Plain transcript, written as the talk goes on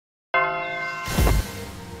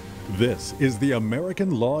This is the American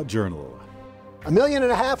Law Journal. 1.5 million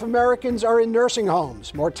Americans are in nursing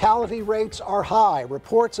homes. Mortality rates are high.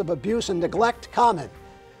 Reports of abuse and neglect common.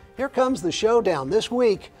 Here comes the showdown. This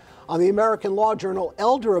week on the American Law Journal,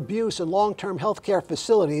 elder abuse in long-term health care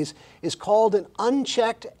facilities is called an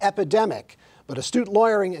unchecked epidemic. But astute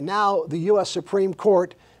lawyering and now the U.S. Supreme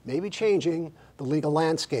Court may be changing the legal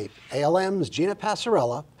landscape. ALM's Gina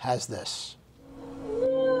Passarella has this.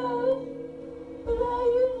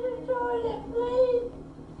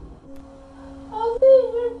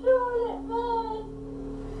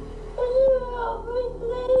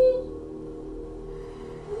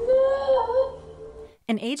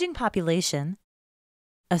 An aging population,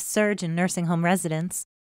 a surge in nursing home residents,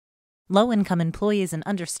 low-income employees and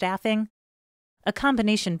understaffing, a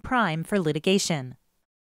combination prime for litigation.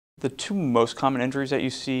 The two most common injuries that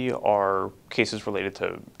you see are cases related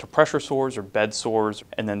to pressure sores or bed sores,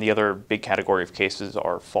 and then the other big category of cases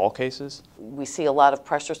are fall cases. We see a lot of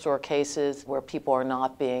pressure sore cases where people are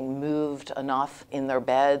not being moved enough in their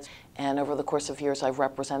beds. And over the course of years, I've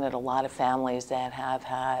represented a lot of families that have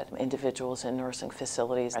had individuals in nursing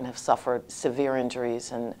facilities and have suffered severe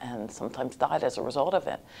injuries and sometimes died as a result of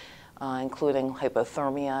it, including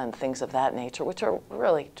hypothermia and things of that nature, which are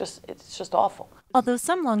really it's just awful. Although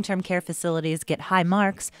some long-term care facilities get high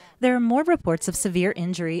marks, there are more reports of severe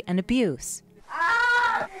injury and abuse.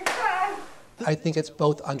 I think it's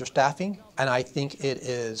both understaffing, and I think it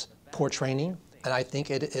is poor training, and I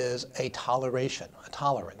think it is a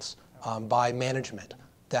tolerance by management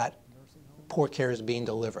that poor care is being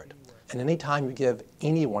delivered. And anytime you give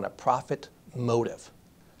anyone a profit motive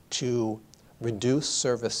to reduce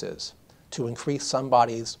services, to increase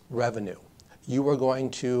somebody's revenue, you are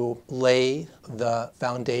going to lay the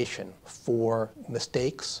foundation for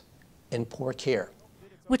mistakes and poor care.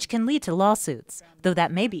 Which can lead to lawsuits, though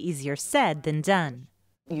that may be easier said than done.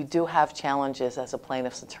 You do have challenges as a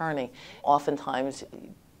plaintiff's attorney. Oftentimes,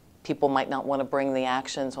 people might not want to bring the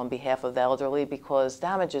actions on behalf of the elderly because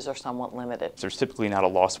damages are somewhat limited. There's typically not a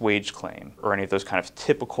lost wage claim or any of those kind of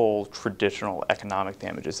typical traditional economic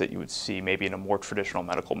damages that you would see maybe in a more traditional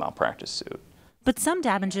medical malpractice suit. But some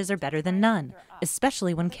damages are better than none,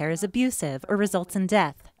 especially when care is abusive or results in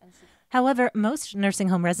death. However, most nursing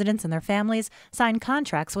home residents and their families sign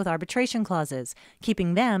contracts with arbitration clauses,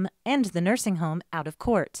 keeping them and the nursing home out of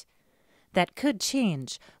court. That could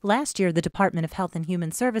change. Last year, the Department of Health and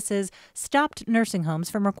Human Services stopped nursing homes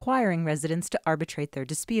from requiring residents to arbitrate their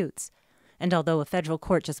disputes. And although a federal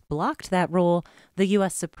court just blocked that rule, the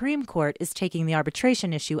U.S. Supreme Court is taking the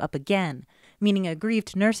arbitration issue up again, meaning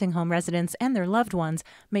aggrieved nursing home residents and their loved ones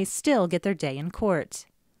may still get their day in court.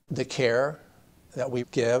 The care that we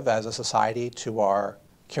give as a society to our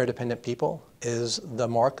care-dependent people is the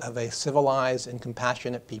mark of a civilized and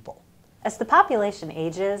compassionate people. As the population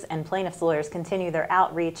ages and plaintiffs' lawyers continue their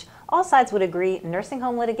outreach, all sides would agree nursing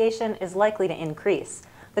home litigation is likely to increase.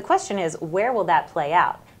 The question is, where will that play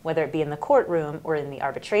out, whether it be in the courtroom or in the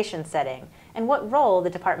arbitration setting, and what role the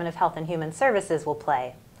Department of Health and Human Services will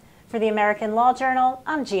play. For the American Law Journal,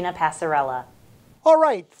 I'm Gina Passarella. All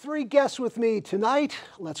right, 3 guests with me tonight.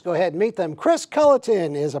 Let's go ahead and meet them. Chris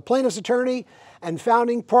Culleton is a plaintiff's attorney and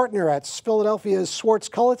founding partner at Philadelphia's Swartz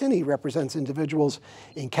Culleton. He represents individuals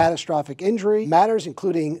in catastrophic injury matters,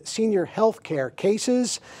 including senior health care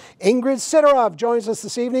cases. Ingrid Sidorov joins us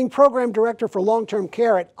this evening, program director for long-term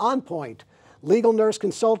care at On Point Legal Nurse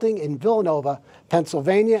Consulting in Villanova,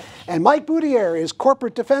 Pennsylvania. And Mike Boudier is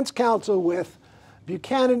corporate defense counsel with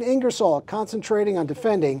Buchanan Ingersoll, concentrating on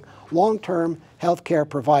defending long-term health care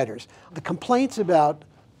providers. The complaints about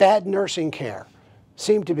bad nursing care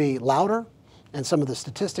seem to be louder, and some of the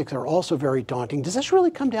statistics are also very daunting. Does this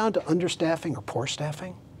really come down to understaffing or poor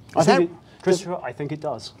staffing? Christopher, I think it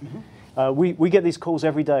does. Mm-hmm. We get these calls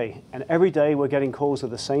every day, and every day we're getting calls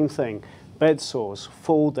of the same thing. Bed sores,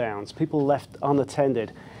 fall downs, people left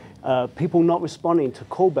unattended. People not responding to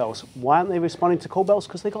call bells. Why aren't they responding to call bells?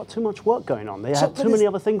 Because they got too much work going on. They have too many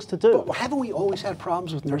other things to do. But haven't we always had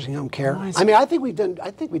problems with nursing home care? I mean, I think we did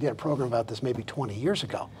a program about this maybe 20 years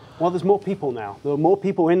ago. Well, there's more people now. There are more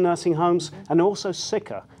people in nursing homes, and they're also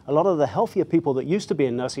sicker. A lot of the healthier people that used to be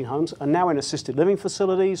in nursing homes are now in assisted living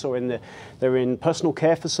facilities or they're in personal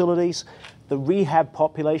care facilities. The rehab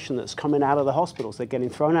population that's coming out of the hospitals, they're getting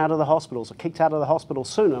thrown out of the hospitals or kicked out of the hospitals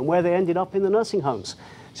sooner, and where they ended up in the nursing homes.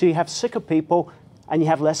 So you have sicker people and you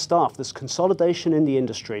have less staff. There's consolidation in the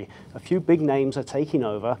industry. A few big names are taking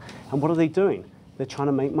over, and what are they doing? They're trying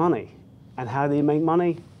to make money. And how do you make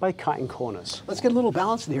money? By cutting corners. Let's get a little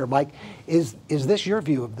balance in here, Mike. Is this your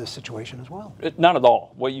view of this situation as well? Not at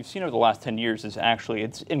all. What you've seen over the last 10 years is actually,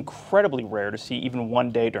 it's incredibly rare to see even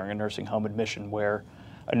one day during a nursing home admission where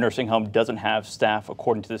A nursing home doesn't have staff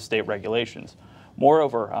according to the state regulations.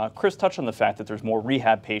 Moreover, Chris touched on the fact that there's more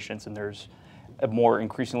rehab patients and there's a more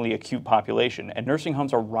increasingly acute population, and nursing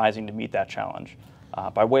homes are rising to meet that challenge.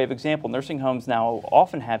 By way of example, nursing homes now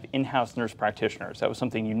often have in-house nurse practitioners. That was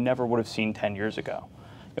something you never would have seen 10 years ago.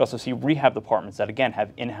 You also see rehab departments that, again,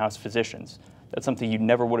 have in-house physicians. That's something you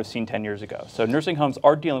never would have seen 10 years ago. So nursing homes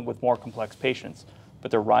are dealing with more complex patients, but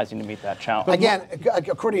they're rising to meet that challenge. Again,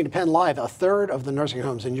 according to Penn Live, a third of the nursing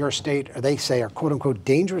homes in your state, they say, are quote-unquote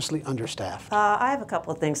dangerously understaffed. I have a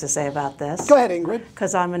couple of things to say about this. Go ahead, Ingrid.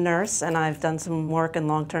 Because I'm a nurse and I've done some work in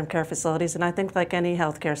long-term care facilities, and I think like any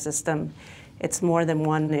healthcare system, it's more than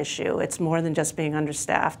one issue. It's more than just being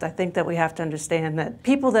understaffed. I think that we have to understand that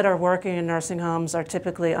people that are working in nursing homes are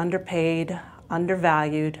typically underpaid,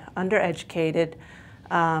 undervalued, undereducated,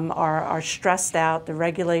 are stressed out. The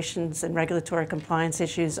regulations and regulatory compliance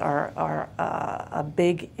issues are a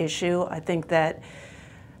big issue. I think that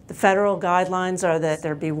the federal guidelines are that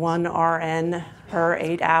there be one RN per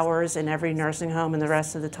 8 hours in every nursing home, and the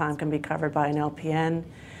rest of the time can be covered by an LPN.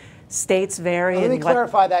 States vary. Let me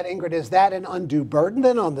clarify that, Ingrid. Is that an undue burden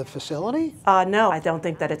then on the facility? No, I don't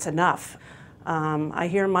think that it's enough. I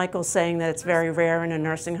hear Michael saying that it's very rare in a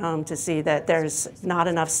nursing home to see that there's not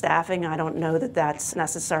enough staffing. I don't know that that's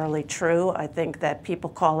necessarily true. I think that people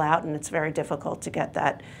call out and it's very difficult to get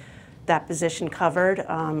that position covered.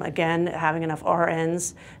 Again, having enough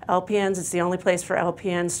RNs. LPNs, it's the only place for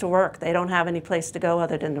LPNs to work. They don't have any place to go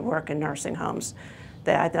other than to work in nursing homes.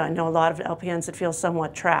 I know a lot of LPNs that feel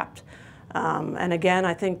somewhat trapped. And again,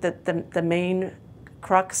 I think that the main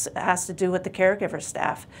crux has to do with the caregiver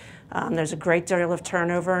staff. There's a great deal of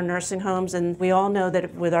turnover in nursing homes, and we all know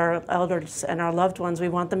that with our elders and our loved ones, we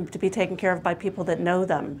want them to be taken care of by people that know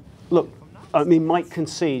them. Look, I mean, Mike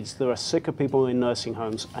concedes there are sicker people in nursing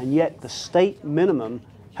homes, and yet the state minimum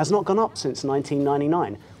has not gone up since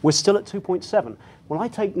 1999. We're still at 2.7. Well,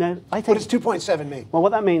 what does 2.7 mean? Well,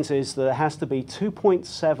 what that means is that there has to be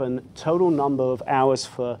 2.7 total number of hours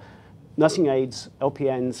for nursing aides,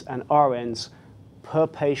 LPNs, and RNs per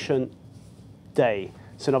patient day.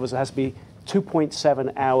 So in other words, there has to be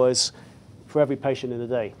 2.7 hours for every patient in a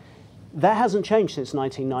day. That hasn't changed since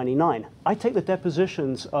 1999. I take the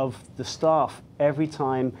depositions of the staff every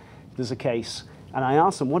time there's a case, and I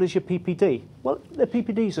ask them, what is your PPD? Well, their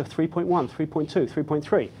PPDs are 3.1, 3.2,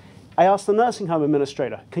 3.3. I asked the nursing home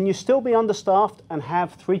administrator, can you still be understaffed and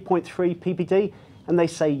have 3.3 PPD? And they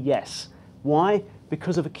say yes. Why?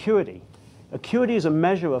 Because of acuity. Acuity is a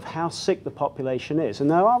measure of how sick the population is. And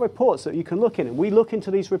there are reports that you can look in, and we look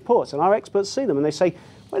into these reports, and our experts see them, and they say,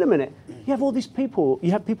 wait a minute, you have all these people,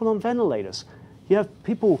 you have people on ventilators, you have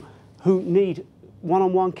people who need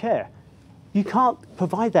one-on-one care. You can't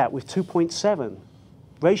provide that with 2.7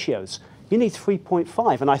 ratios. You need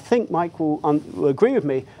 3.5, and I think Mike will agree with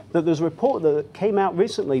me that there's a report that came out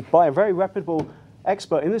recently by a very reputable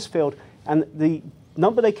expert in this field, and the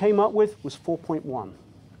number they came up with was 4.1.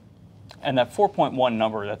 And that 4.1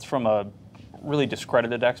 number, that's from a really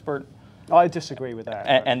discredited expert. I disagree with that.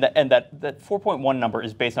 And that 4.1 number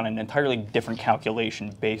is based on an entirely different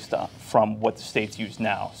calculation based from what the states use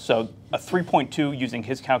now. So a 3.2 using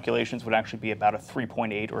his calculations would actually be about a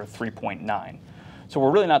 3.8 or a 3.9. So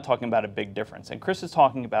we're really not talking about a big difference. And Chris is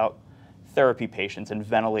talking about therapy patients and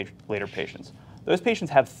ventilator patients. Those patients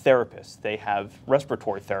have therapists. They have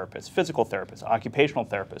respiratory therapists, physical therapists, occupational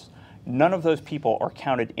therapists. None of those people are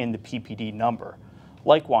counted in the PPD number.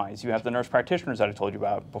 Likewise, you have the nurse practitioners that I told you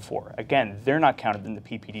about before. Again, they're not counted in the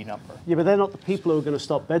PPD number. Yeah, but they're not the people who are going to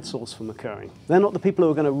stop bed sores from occurring. They're not the people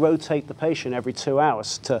who are going to rotate the patient every 2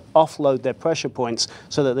 hours to offload their pressure points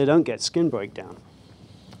so that they don't get skin breakdown.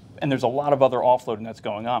 And there's a lot of other offloading that's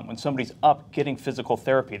going on. When somebody's up getting physical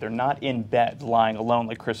therapy, they're not in bed lying alone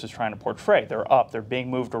like Chris is trying to portray. They're up, they're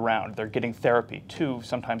being moved around, they're getting therapy 2,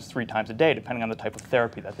 sometimes 3 times a day, depending on the type of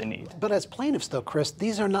therapy that they need. But as plaintiffs, though, Chris,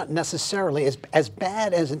 these are not necessarily as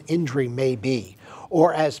bad as an injury may be,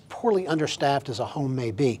 or as poorly understaffed as a home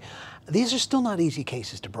may be. These are still not easy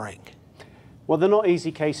cases to bring. Well, they're not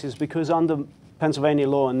easy cases because under Pennsylvania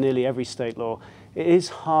law and nearly every state law, it is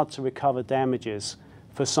hard to recover damages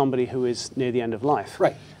for somebody who is near the end of life.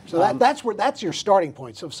 Right. So that's your starting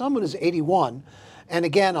point. So if someone is 81, and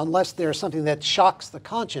again, unless there's something that shocks the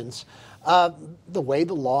conscience, the way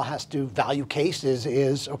the law has to value cases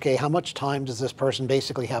is, okay, how much time does this person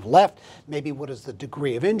basically have left? Maybe what is the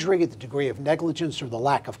degree of injury, the degree of negligence, or the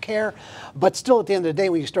lack of care? But still, at the end of the day,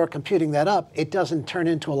 when you start computing that up, it doesn't turn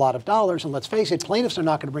into a lot of dollars. And let's face it, plaintiffs are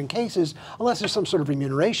not going to bring cases unless there's some sort of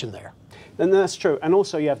remuneration there. And that's true. And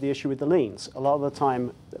also you have the issue with the liens. A lot of the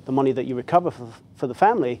time, the money that you recover for the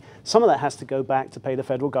family, some of that has to go back to pay the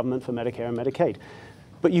federal government for Medicare and Medicaid.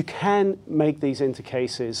 But you can make these into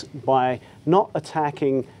cases by not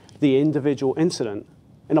attacking the individual incident.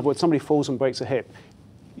 In other words, somebody falls and breaks a hip.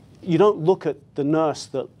 You don't look at the nurse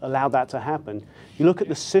that allowed that to happen. You look at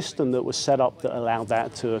the system that was set up that allowed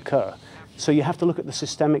that to occur. So you have to look at the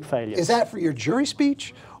systemic failures. Is that for your jury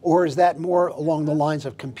speech, or is that more along the lines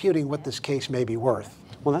of computing what this case may be worth?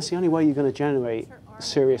 Well, that's the only way you're going to generate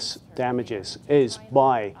serious damages, is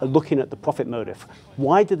by looking at the profit motive.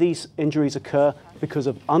 Why do these injuries occur? Because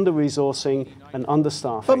of under-resourcing and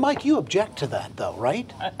understaffing. But Mike, you object to that though,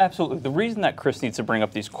 right? Absolutely. The reason that Chris needs to bring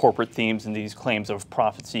up these corporate themes and these claims of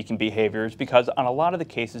profit-seeking behavior is because on a lot of the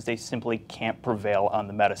cases, they simply can't prevail on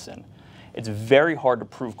the medicine. It's very hard to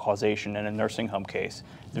prove causation in a nursing home case.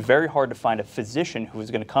 It's very hard to find a physician who is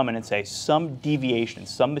going to come in and say some deviation,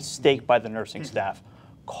 some mistake by the nursing staff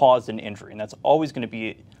caused an injury. And that's always going to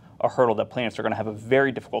be a hurdle that plaintiffs are going to have a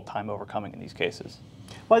very difficult time overcoming in these cases.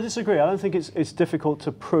 Well, I disagree. I don't think it's difficult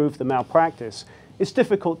to prove the malpractice. It's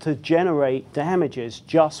difficult to generate damages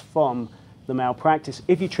just from the malpractice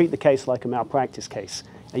if you treat the case like a malpractice case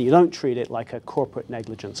and you don't treat it like a corporate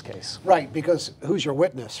negligence case. Right, because who's your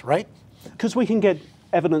witness, right? Because we can get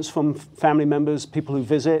evidence from family members, people who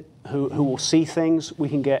visit, who will see things. We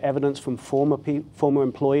can get evidence from former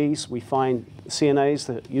employees. We find CNAs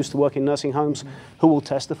that used to work in nursing homes who will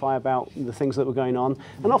testify about the things that were going on.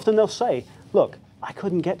 And often they'll say, look, I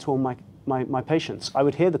couldn't get to all my patients. I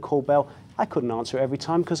would hear the call bell. I couldn't answer every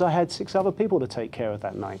time because I had 6 other people to take care of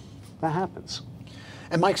that night. That happens.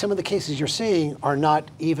 And Mike, some of the cases you're seeing are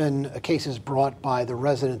not even cases brought by the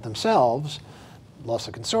resident themselves, loss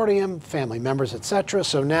of consortium, family members, etc.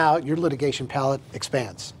 So now your litigation palette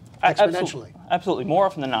expands exponentially. Absolutely. More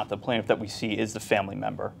often than not, the plaintiff that we see is the family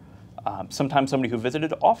member. Sometimes somebody who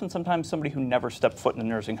visited, sometimes somebody who never stepped foot in a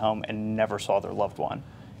nursing home and never saw their loved one,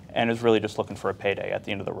 and is really just looking for a payday at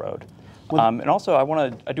the end of the road. And also,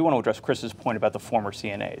 I do want to address Chris's point about the former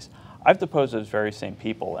CNAs. I've deposed those very same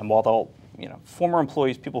people, and while they'll, former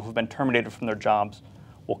employees, people who've been terminated from their jobs,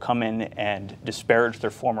 will come in and disparage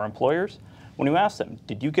their former employers. When you ask them,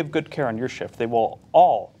 did you give good care on your shift? They will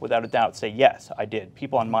all, without a doubt, say, yes, I did.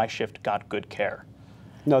 People on my shift got good care.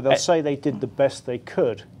 No, they'll say they did the best they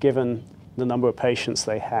could, given the number of patients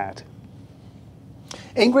they had.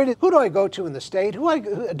 Ingrid, who do I go to in the state?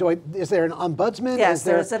 Is there an ombudsman? Yes,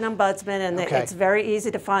 there's an ombudsman, and it's very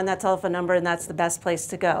easy to find that telephone number, and that's the best place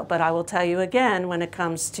to go. But I will tell you again, when it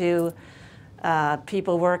comes to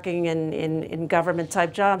people working in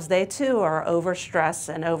government-type jobs, they too are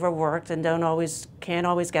overstressed and overworked and can't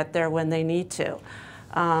always get there when they need to.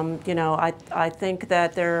 I think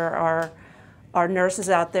that there are nurses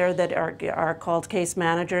out there that are called case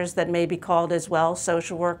managers that may be called as well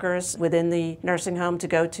social workers within the nursing home to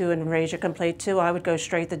go to and raise your complaint to. I would go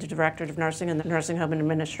straight to the director of nursing and the nursing home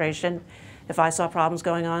administration if I saw problems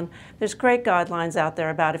going on. There's great guidelines out there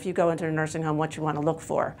about if you go into a nursing home, what you want to look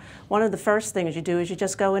for. One of the first things you do is you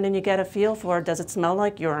just go in and you get a feel for, does it smell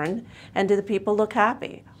like urine, and do the people look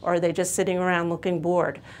happy, or are they just sitting around looking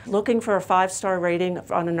bored? Looking for a 5-star rating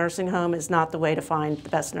on a nursing home is not the way to find the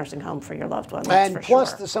best nursing home for your loved one, that's for sure. And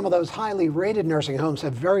plus, some of those highly rated nursing homes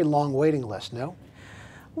have very long waiting lists, no?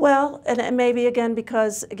 Well, and maybe again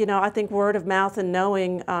because, I think word of mouth and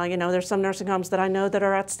knowing, there's some nursing homes that I know that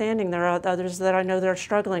are outstanding. There are others that I know that are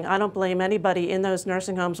struggling. I don't blame anybody in those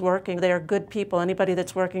nursing homes working. They are good people. Anybody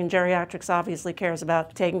that's working in geriatrics obviously cares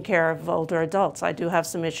about taking care of older adults. I do have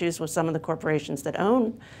some issues with some of the corporations that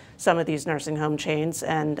own some of these nursing home chains,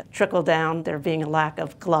 and trickle down, there being a lack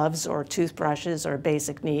of gloves or toothbrushes or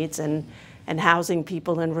basic needs, and housing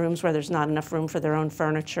people in rooms where there's not enough room for their own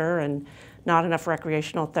furniture and not enough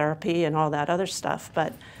recreational therapy and all that other stuff.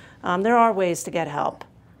 But there are ways to get help.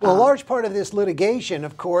 Well, a large part of this litigation,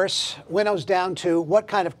 of course, winnows down to what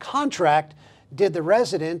kind of contract did the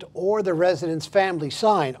resident or the resident's family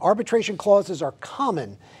sign. Arbitration clauses are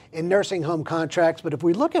common in nursing home contracts, but if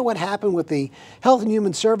we look at what happened with the Health and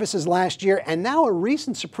Human Services last year and now a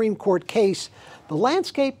recent Supreme Court case, the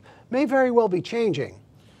landscape may very well be changing.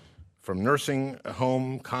 From nursing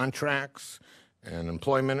home contracts and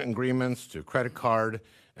employment agreements to credit card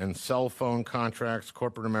and cell phone contracts,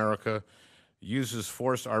 corporate America uses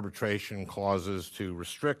forced arbitration clauses to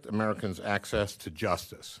restrict Americans' access to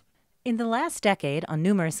justice. In the last decade, on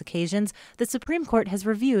numerous occasions, the Supreme Court has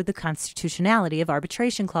reviewed the constitutionality of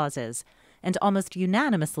arbitration clauses, and almost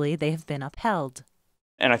unanimously they have been upheld.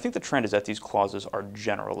 And I think the trend is that these clauses are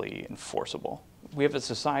generally enforceable. We have a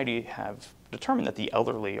society have determined that the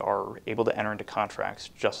elderly are able to enter into contracts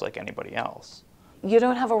just like anybody else. You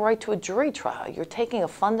don't have a right to a jury trial. You're taking a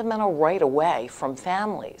fundamental right away from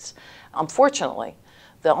families. Unfortunately,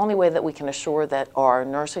 The only way that we can assure that our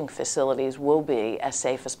nursing facilities will be as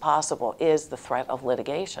safe as possible is the threat of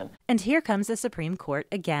litigation. And here comes the Supreme Court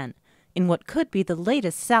again, in what could be the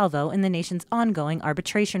latest salvo in the nation's ongoing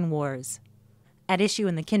arbitration wars. At issue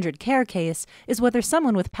in the Kindred care case is whether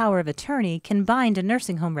someone with power of attorney can bind a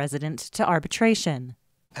nursing home resident to arbitration.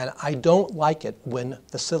 And I don't like it when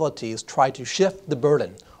facilities try to shift the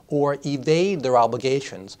burden or evade their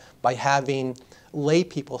obligations by having lay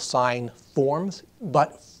people sign forms.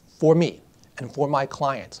 But for me and for my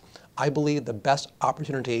clients, I believe the best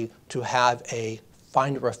opportunity to have a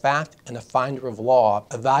finder of fact and a finder of law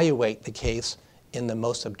evaluate the case in the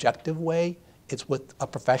most objective way is with a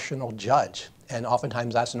professional judge, and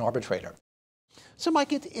oftentimes that's an arbitrator. So,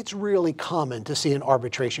 Mike, it's really common to see an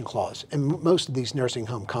arbitration clause in most of these nursing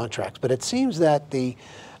home contracts, but it seems that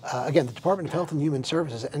again, the Department of Health and Human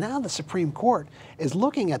Services and now the Supreme Court is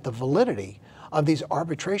looking at the validity of these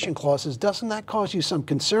arbitration clauses. Doesn't that cause you some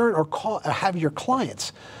concern, or have your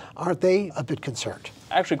clients, aren't they a bit concerned?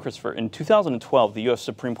 Actually, Christopher, in 2012, the U.S.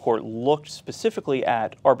 Supreme Court looked specifically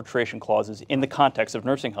at arbitration clauses in the context of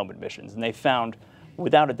nursing home admissions, and they found,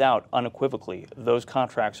 without a doubt, unequivocally, those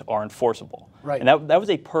contracts are enforceable. Right. And that was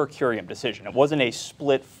a per curiam decision. It wasn't a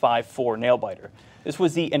split 5-4 nail-biter. This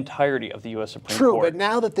was the entirety of the U.S. Supreme Court. True, but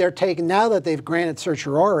now that they've granted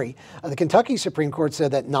certiorari, the Kentucky Supreme Court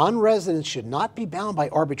said that non-residents should not be bound by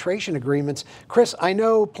arbitration agreements. Chris, I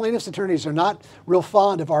know plaintiffs' attorneys are not real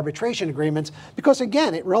fond of arbitration agreements because,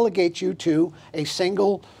 again, it relegates you to a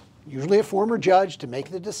single, usually a former judge, to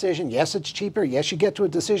make the decision. Yes, it's cheaper. Yes, you get to a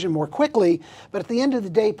decision more quickly. But at the end of the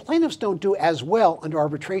day, plaintiffs don't do as well under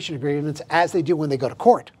arbitration agreements as they do when they go to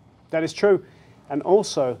court. That is true. And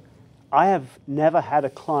also, I have never had a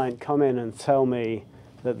client come in and tell me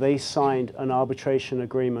that they signed an arbitration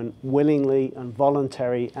agreement willingly and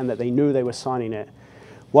voluntary and that they knew they were signing it.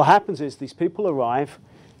 What happens is these people arrive,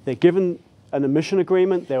 they're given an admission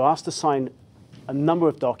agreement, they're asked to sign a number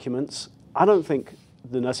of documents. I don't think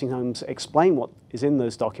the nursing homes explain what is in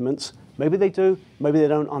those documents. Maybe they do, maybe they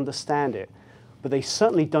don't understand it. But they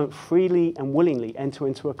certainly don't freely and willingly enter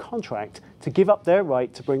into a contract to give up their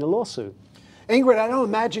right to bring a lawsuit. Ingrid, I don't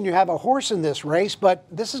imagine you have a horse in this race, but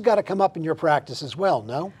this has got to come up in your practice as well,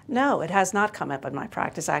 no? No, it has not come up in my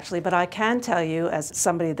practice, actually, but I can tell you, as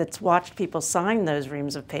somebody that's watched people sign those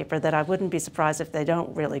reams of paper, that I wouldn't be surprised if they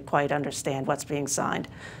don't really quite understand what's being signed,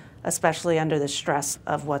 especially under the stress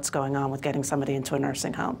of what's going on with getting somebody into a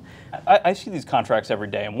nursing home. I see these contracts every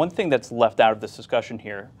day, and one thing that's left out of this discussion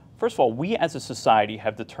here, first of all, we as a society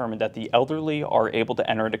have determined that the elderly are able to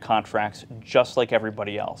enter into contracts just like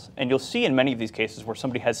everybody else. And you'll see in many of these cases where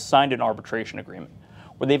somebody has signed an arbitration agreement,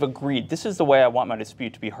 where they've agreed, this is the way I want my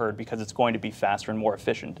dispute to be heard because it's going to be faster and more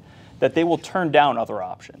efficient, that they will turn down other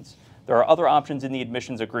options. There are other options in the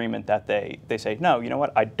admissions agreement that they say, no, you know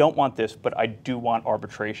what, I don't want this, but I do want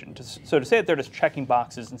arbitration. So to say that they're just checking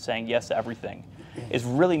boxes and saying yes to everything is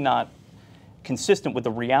really not consistent with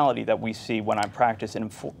the reality that we see when I practice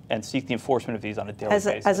and seek the enforcement of these on a daily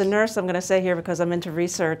basis. As a nurse, I'm going to say here, because I'm into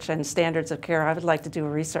research and standards of care, I would like to do a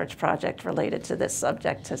research project related to this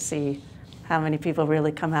subject to see how many people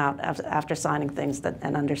really come out after signing things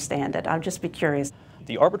and understand it. I'd just be curious.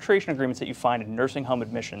 The arbitration agreements that you find in nursing home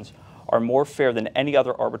admissions are more fair than any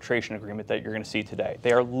other arbitration agreement that you're going to see today.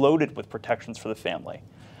 They are loaded with protections for the family.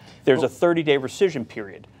 There's a 30-day rescission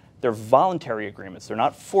period. They're voluntary agreements. They're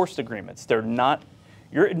not forced agreements. They're not,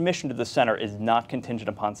 your admission to the center is not contingent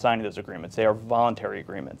upon signing those agreements. They are voluntary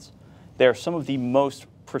agreements. They are some of the most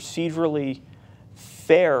procedurally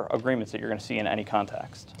fair agreements that you're going to see in any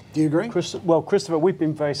context. Do you agree? Well, Christopher, we've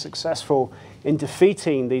been very successful in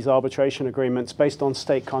defeating these arbitration agreements based on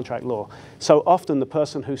state contract law. So often the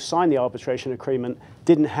person who signed the arbitration agreement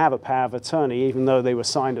didn't have a power of attorney, even though they were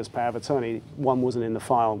signed as power of attorney. One wasn't in the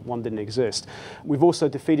file, one didn't exist. We've also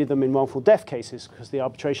defeated them in wrongful death cases because the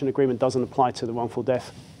arbitration agreement doesn't apply to the wrongful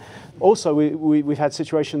death. Also, we've had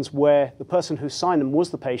situations where the person who signed them was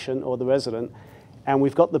the patient or the resident, and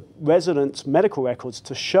we've got the resident's medical records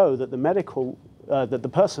to show that the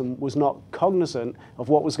person was not cognizant of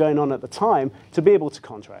what was going on at the time to be able to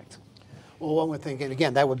contract. Well, one would think, and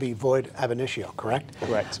again, that would be void ab initio, correct?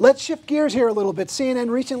 Correct. Let's shift gears here a little bit. CNN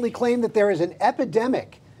recently claimed that there is an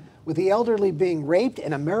epidemic with the elderly being raped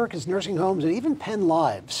in America's nursing homes, and even Penn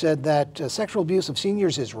Live said that sexual abuse of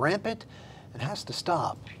seniors is rampant and has to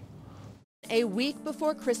stop. A week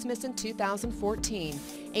before Christmas in 2014,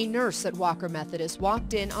 a nurse at Walker Methodist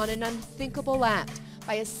walked in on an unthinkable act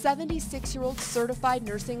by a 76-year-old certified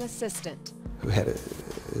nursing assistant. Who had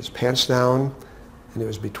his pants down, and it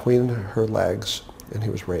was between her legs, and he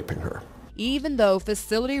was raping her. even though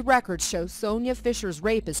facility records show Sonia Fisher's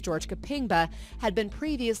rapist, George Kapingba, had been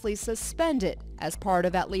previously suspended as part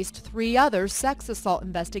of at least 3 other sex assault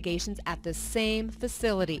investigations at the same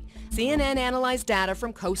facility. CNN analyzed data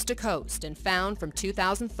from coast to coast and found from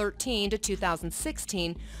 2013 to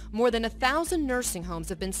 2016, more than 1,000 nursing homes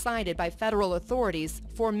have been cited by federal authorities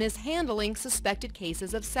for mishandling suspected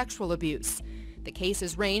cases of sexual abuse. The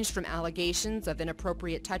cases ranged from allegations of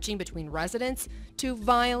inappropriate touching between residents to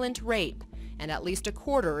violent rape, and at least a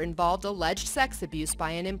quarter involved alleged sex abuse by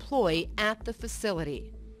an employee at the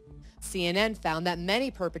facility. CNN found that many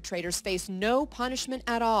perpetrators face no punishment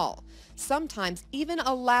at all, sometimes even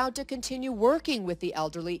allowed to continue working with the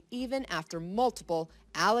elderly even after multiple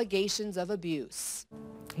allegations of abuse.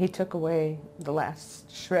 He took away the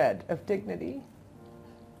last shred of dignity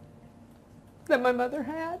that my mother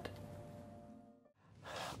had.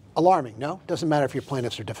 Alarming, no? Doesn't matter if you're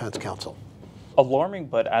plaintiffs or defense counsel. Alarming,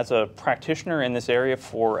 but as a practitioner in this area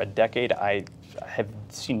for a decade, I have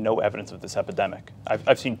seen no evidence of this epidemic.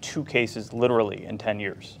 I've seen 2 cases literally in 10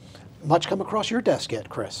 years. Much come across your desk yet,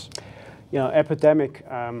 Chris? You know, epidemic,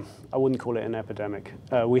 I wouldn't call it an epidemic.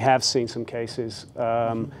 We have seen some cases,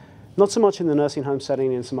 not so much in the nursing home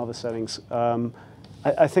setting, in some other settings.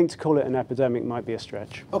 I think to call it an epidemic might be a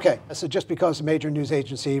stretch. Okay, so just because a major news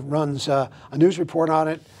agency runs a news report on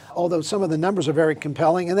it, although some of the numbers are very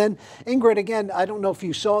compelling. And then, Ingrid, again, I don't know if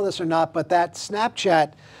you saw this or not, but that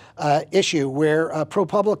Snapchat issue where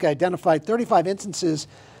ProPublica identified 35 instances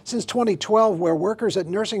since 2012 where workers at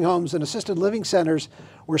nursing homes and assisted living centers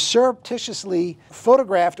were surreptitiously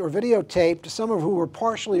photographed or videotaped, some of whom were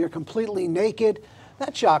partially or completely naked.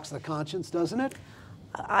 That shocks the conscience, doesn't it?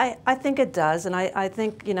 I think it does, and I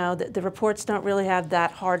think, you know, the reports don't really have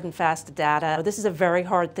that hard and fast data. This is a very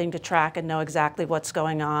hard thing to track and know exactly what's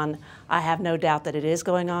going on. I have no doubt that it is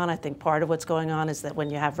going on. I think part of what's going on is that when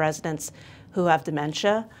you have residents who have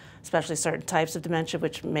dementia, especially certain types of dementia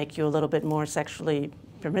which make you a little bit more sexually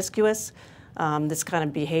promiscuous, this kind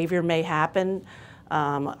of behavior may happen.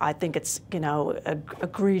 I think it's, you know,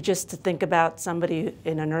 egregious to think about somebody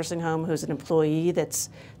in a nursing home who's an employee that's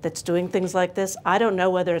doing things like this. I don't know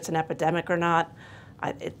whether it's an epidemic or not.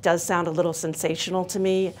 It does sound a little sensational to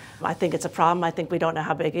me. I think it's a problem. I think we don't know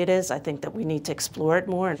how big it is. I think that we need to explore it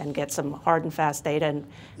more and get some hard and fast data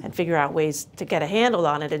and figure out ways to get a handle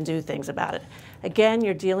on it and do things about it. Again,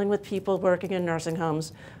 you're dealing with people working in nursing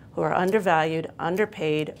homes who are undervalued,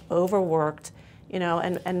 underpaid, overworked, you know,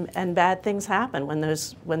 and bad things happen when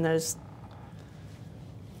those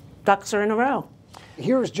ducks are in a row.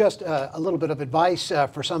 Here's just a little bit of advice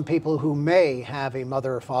for some people who may have a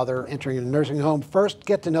mother or father entering a nursing home. First,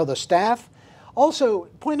 get to know the staff. Also,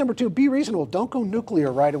 point number 2, be reasonable. Don't go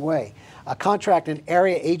nuclear right away. Contract an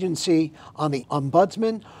area agency on the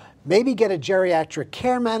ombudsman. Maybe get a geriatric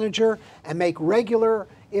care manager and make regular,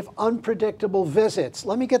 if unpredictable, visits.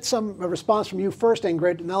 Let me get some response from you first,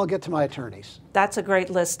 Ingrid, and then I'll get to my attorneys. That's a great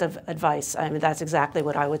list of advice. I mean, that's exactly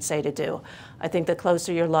what I would say to do. I think the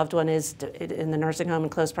closer your loved one is in the nursing home in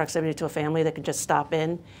close proximity to a family that can just stop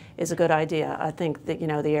in is a good idea. I think that, you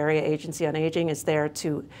know, the Area Agency on Aging is there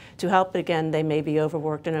to help. But again, they may be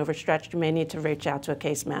overworked and overstretched. You may need to reach out to a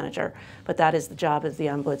case manager, but that is the job of the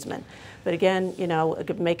ombudsman. But again, you know,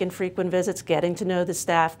 making frequent visits, getting to know the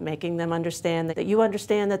staff, making them understand that you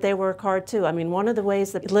understand that they work hard too. I mean, one of the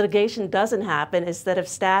ways that litigation doesn't happen is that if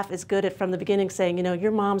staff is good at from the beginning saying, you know,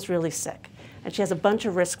 your mom's really sick and she has a bunch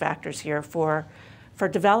of risk factors here for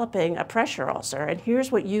developing a pressure ulcer, and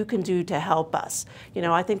here's what you can do to help us. You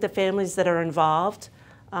know, I think the families that are involved,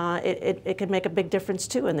 it can make a big difference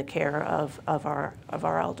too in the care of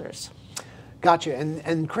our elders. Gotcha.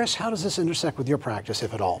 And Chris, how does this intersect with your practice,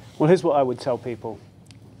 if at all? Well, here's what I would tell people.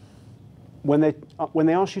 When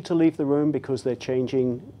they ask you to leave the room because they're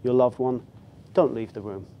changing your loved one, don't leave the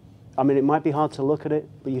room. I mean, it might be hard to look at it,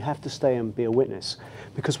 but you have to stay and be a witness.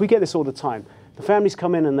 Because we get this all the time. The families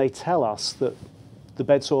come in and they tell us that the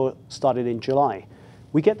bed sore started in July.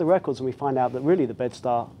 We get the records and we find out that really the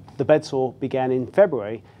bed sore began in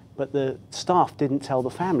February, but the staff didn't tell the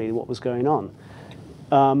family what was going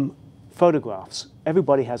on. Photographs.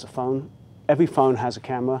 Everybody has a phone. Every phone has a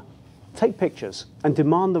camera. Take pictures and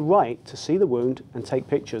demand the right to see the wound and take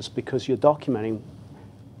pictures because you're documenting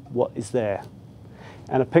what is there.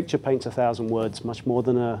 And a picture paints 1,000 words, much more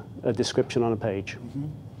than a description on a page. Mm-hmm.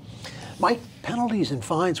 Mike, penalties and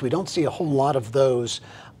fines, we don't see a whole lot of those.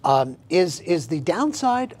 Is the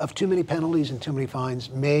downside of too many penalties and too many fines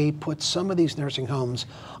may put some of these nursing homes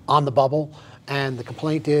on the bubble, and the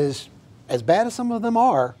complaint is, as bad as some of them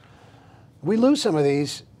are, we lose some of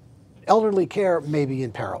these, elderly care may be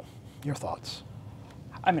in peril. Your thoughts?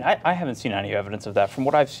 I mean, I haven't seen any evidence of that. From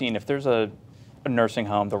what I've seen, if there's a nursing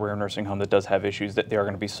home, the rare nursing home that does have issues, that they are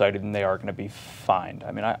going to be cited and they are going to be fined.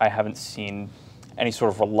 I mean, I haven't seen any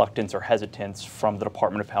sort of reluctance or hesitance from the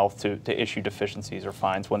Department of Health to issue deficiencies or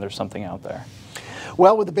fines when there's something out there.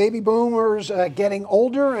 Well, with the baby boomers getting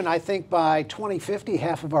older, and I think by 2050,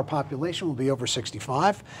 half of our population will be over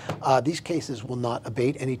 65, these cases will not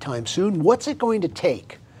abate anytime soon. What's it going to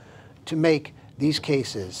take to make these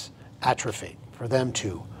cases atrophy, for them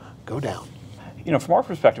to go down? You know, from our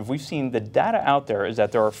perspective, we've seen the data out there is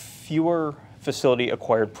that there are fewer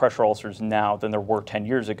facility-acquired pressure ulcers now than there were 10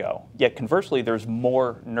 years ago. Yet conversely, there's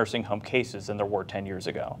more nursing home cases than there were 10 years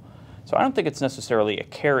ago. So I don't think it's necessarily a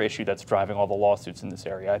care issue that's driving all the lawsuits in this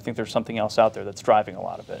area. I think there's something else out there that's driving a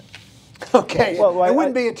lot of it. Okay, well, it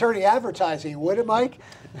wouldn't be attorney advertising, would it, Mike?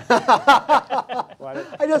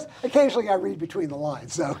 Occasionally I read between the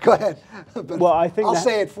lines, so go ahead. But well, I think I'll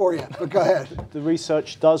say it for you, but go ahead. The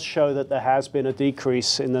research does show that there has been a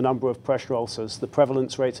decrease in the number of pressure ulcers. The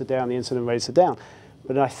prevalence rates are down, the incidence rates are down.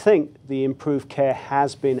 But I think the improved care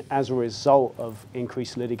has been as a result of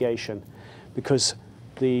increased litigation, because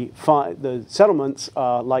the settlements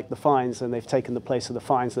are like the fines, and they've taken the place of the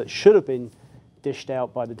fines that should have been dished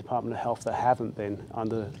out by the Department of Health that haven't been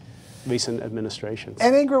under recent administrations.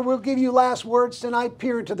 And Ingrid, we'll give you last words tonight.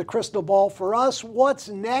 Peer into the crystal ball for us. What's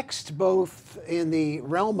next, both in the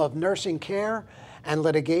realm of nursing care and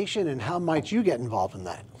litigation, and how might you get involved in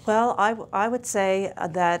that? Well, I would say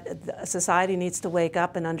that society needs to wake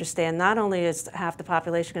up and understand not only is half the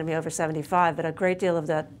population going to be over 75, but a great deal of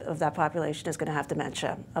that population is going to have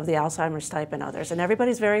dementia, of the Alzheimer's type and others. And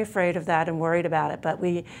everybody's very afraid of that and worried about it, but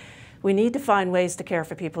we need to find ways to care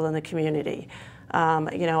for people in the community.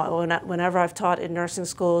 You know, whenever I've taught in nursing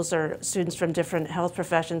schools or students from different health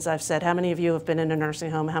professions, I've said, how many of you have been in a nursing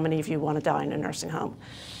home? How many of you want to die in a nursing home?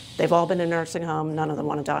 They've all been in a nursing home. None of them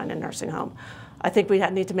want to die in a nursing home. I think we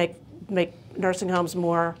need to make nursing homes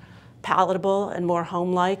more palatable and more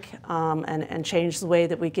home-like, and change the way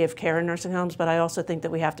that we give care in nursing homes. But I also think that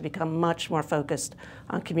we have to become much more focused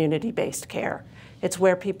on community-based care. It's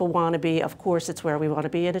where people want to be. Of course, it's where we want to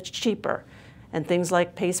be, and it's cheaper. And things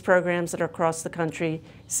like PACE programs that are across the country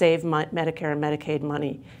save Medicare and Medicaid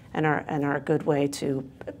money, and are a good way to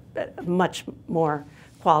much more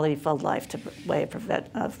quality-filled life way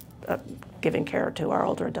of giving care to our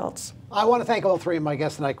older adults. I want to thank all three of my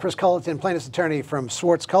guests tonight. Chris Culleton, plaintiff's attorney from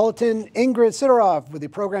Swartz Culleton; Ingrid Sidorov, with the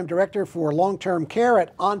program director for long-term care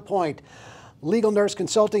at On Point Legal Nurse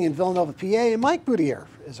Consulting in Villanova, PA; and Mike Boudier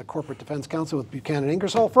is a corporate defense counsel with Buchanan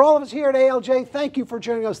Ingersoll. For all of us here at ALJ, thank you for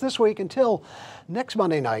joining us this week. Until next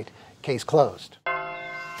Monday night, case closed.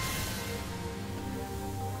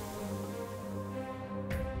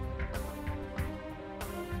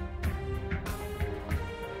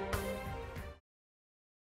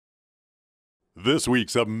 This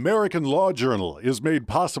week's American Law Journal is made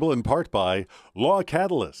possible in part by Law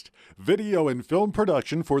Catalyst, video and film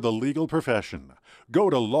production for the legal profession. Go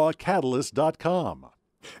to lawcatalyst.com.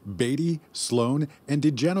 Beatty, Sloan, and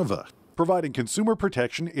DeGenova, providing consumer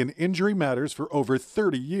protection in injury matters for over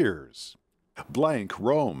 30 years. Blank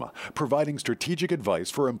Rome, providing strategic advice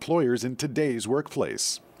for employers in today's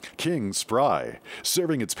workplace. King Spry,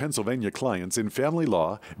 serving its Pennsylvania clients in family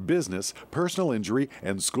law, business, personal injury,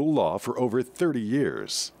 and school law for over 30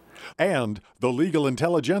 years. And The Legal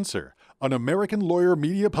Intelligencer, an American lawyer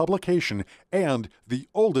media publication and the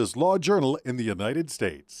oldest law journal in the United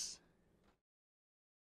States.